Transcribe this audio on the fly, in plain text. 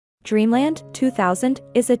Dreamland, 2000,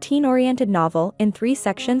 is a teen-oriented novel in 3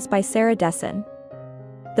 sections by Sarah Dessen.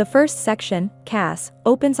 The first section, Cass,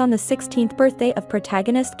 opens on the 16th birthday of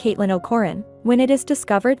protagonist Caitlin O'Corin, when it is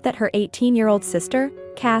discovered that her 18-year-old sister,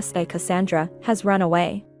 Cassandra, has run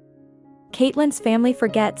away. Caitlin's family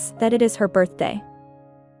forgets that it is her birthday.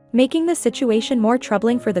 Making the situation more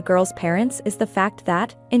troubling for the girl's parents is the fact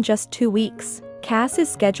that, in just 2 weeks, Cass is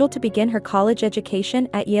scheduled to begin her college education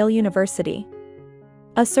at Yale University.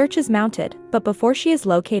 A search is mounted, but before she is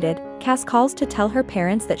located, Cass calls to tell her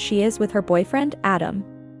parents that she is with her boyfriend, Adam.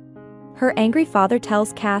 Her angry father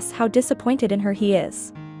tells Cass how disappointed in her he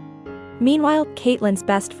is. Meanwhile, Caitlin's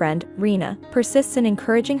best friend, Rena, persists in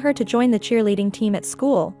encouraging her to join the cheerleading team at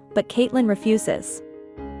school, but Caitlin refuses.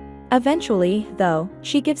 Eventually, though,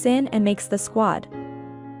 she gives in and makes the squad.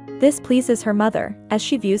 This pleases her mother, as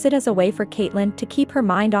she views it as a way for Caitlin to keep her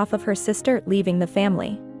mind off of her sister leaving the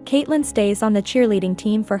family. Caitlin stays on the cheerleading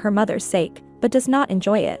team for her mother's sake, but does not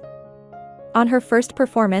enjoy it. On her first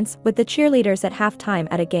performance with the cheerleaders at halftime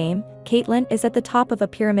at a game, Caitlin is at the top of a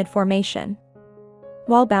pyramid formation.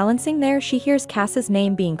 While balancing there, she hears Cass's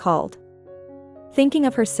name being called. Thinking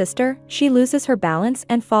of her sister, she loses her balance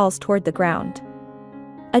and falls toward the ground.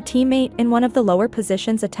 A teammate in one of the lower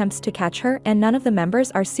positions attempts to catch her, and none of the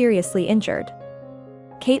members are seriously injured.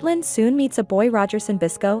 Caitlin soon meets a boy, Rogerson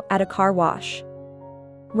Bisco, at a car wash.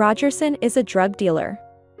 Rogerson is a drug dealer.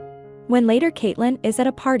 When later Caitlin is at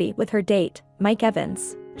a party with her date, Mike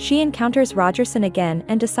Evans, she encounters Rogerson again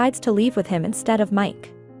and decides to leave with him instead of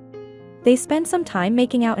Mike. They spend some time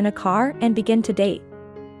making out in a car and begin to date.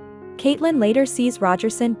 Caitlin later sees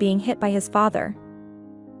Rogerson being hit by his father.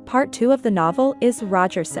 Part 2 of the novel is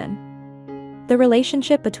Rogerson. The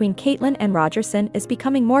relationship between Caitlin and Rogerson is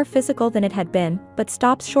becoming more physical than it had been, but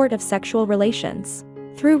stops short of sexual relations.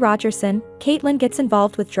 Through Rogerson, Caitlin gets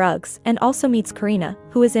involved with drugs and also meets Karina,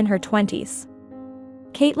 who is in her 20s.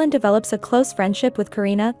 Caitlin develops a close friendship with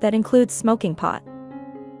Karina that includes smoking pot.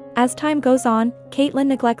 As time goes on, Caitlin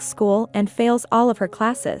neglects school and fails all of her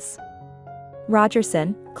classes.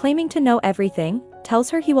 Rogerson, claiming to know everything, tells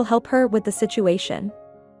her he will help her with the situation.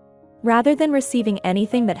 Rather than receiving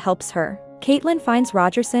anything that helps her, Caitlin finds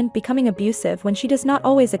Rogerson becoming abusive when she does not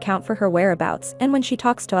always account for her whereabouts and when she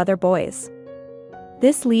talks to other boys.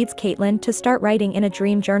 This leads Caitlin to start writing in a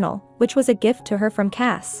dream journal, which was a gift to her from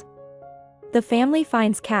Cass. The family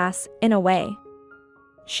finds Cass, in a way.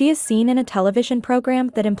 She is seen in a television program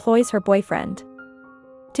that employs her boyfriend.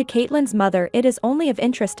 To Caitlin's mother, it is only of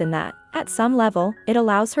interest in that, at some level, it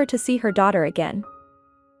allows her to see her daughter again.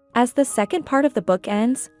 As the second part of the book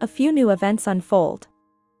ends, a few new events unfold.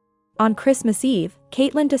 On Christmas Eve,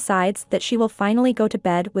 Caitlin decides that she will finally go to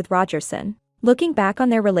bed with Rogerson. Looking back on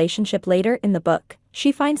their relationship later in the book,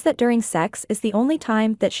 she finds that during sex is the only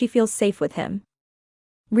time that she feels safe with him.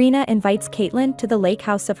 Rena invites Caitlin to the lake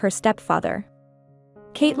house of her stepfather.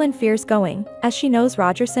 Caitlin fears going, as she knows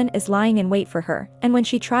Rogerson is lying in wait for her, and when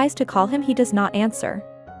she tries to call him he does not answer.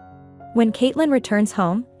 When Caitlin returns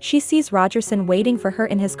home, she sees Rogerson waiting for her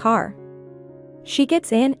in his car. She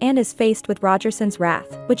gets in and is faced with Rogerson's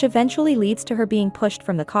wrath, which eventually leads to her being pushed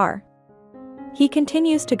from the car. He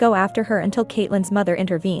continues to go after her until Caitlin's mother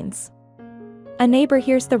intervenes. A neighbor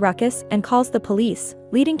hears the ruckus and calls the police,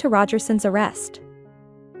 leading to Rogerson's arrest.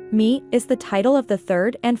 Me is the title of the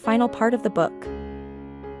third and final part of the book.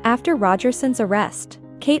 After Rogerson's arrest,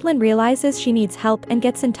 Caitlin realizes she needs help and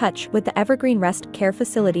gets in touch with the Evergreen Rest Care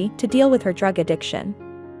facility to deal with her drug addiction.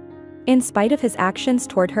 In spite of his actions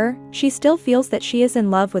toward her, she still feels that she is in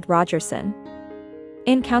love with Rogerson.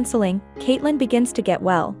 In counseling, Caitlin begins to get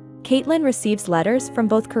well. Caitlin receives letters from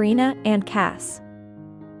both Karina and Cass.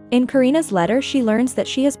 In Karina's letter, she learns that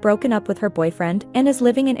she has broken up with her boyfriend and is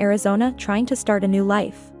living in Arizona trying to start a new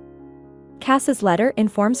life. Cass's letter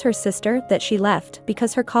informs her sister that she left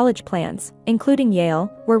because her college plans, including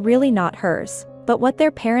Yale, were really not hers, but what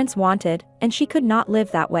their parents wanted, and she could not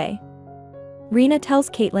live that way. Rena tells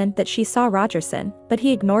Caitlin that she saw Rogerson, but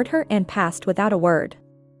he ignored her and passed without a word.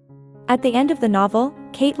 At the end of the novel,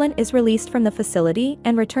 Caitlin is released from the facility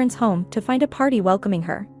and returns home to find a party welcoming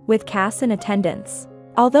her, with Cass in attendance.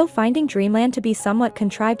 Although finding Dreamland to be somewhat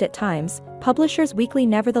contrived at times, Publishers Weekly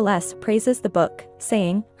nevertheless praises the book,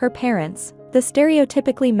 saying, her parents, the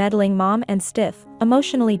stereotypically meddling mom and stiff,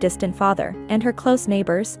 emotionally distant father, and her close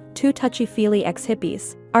neighbors, 2 touchy-feely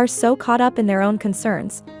ex-hippies, are so caught up in their own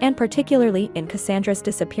concerns, and particularly in Cassandra's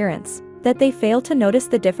disappearance, that they fail to notice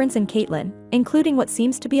the difference in Caitlin, including what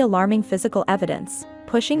seems to be alarming physical evidence,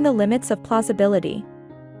 pushing the limits of plausibility.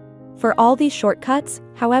 For all these shortcuts,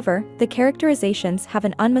 however, the characterizations have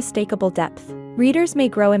an unmistakable depth. Readers may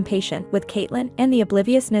grow impatient with Caitlin and the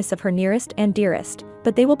obliviousness of her nearest and dearest,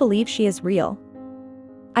 but they will believe she is real.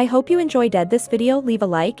 I hope you enjoyed this video. Leave a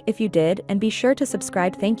like if you did and be sure to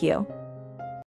subscribe. Thank you.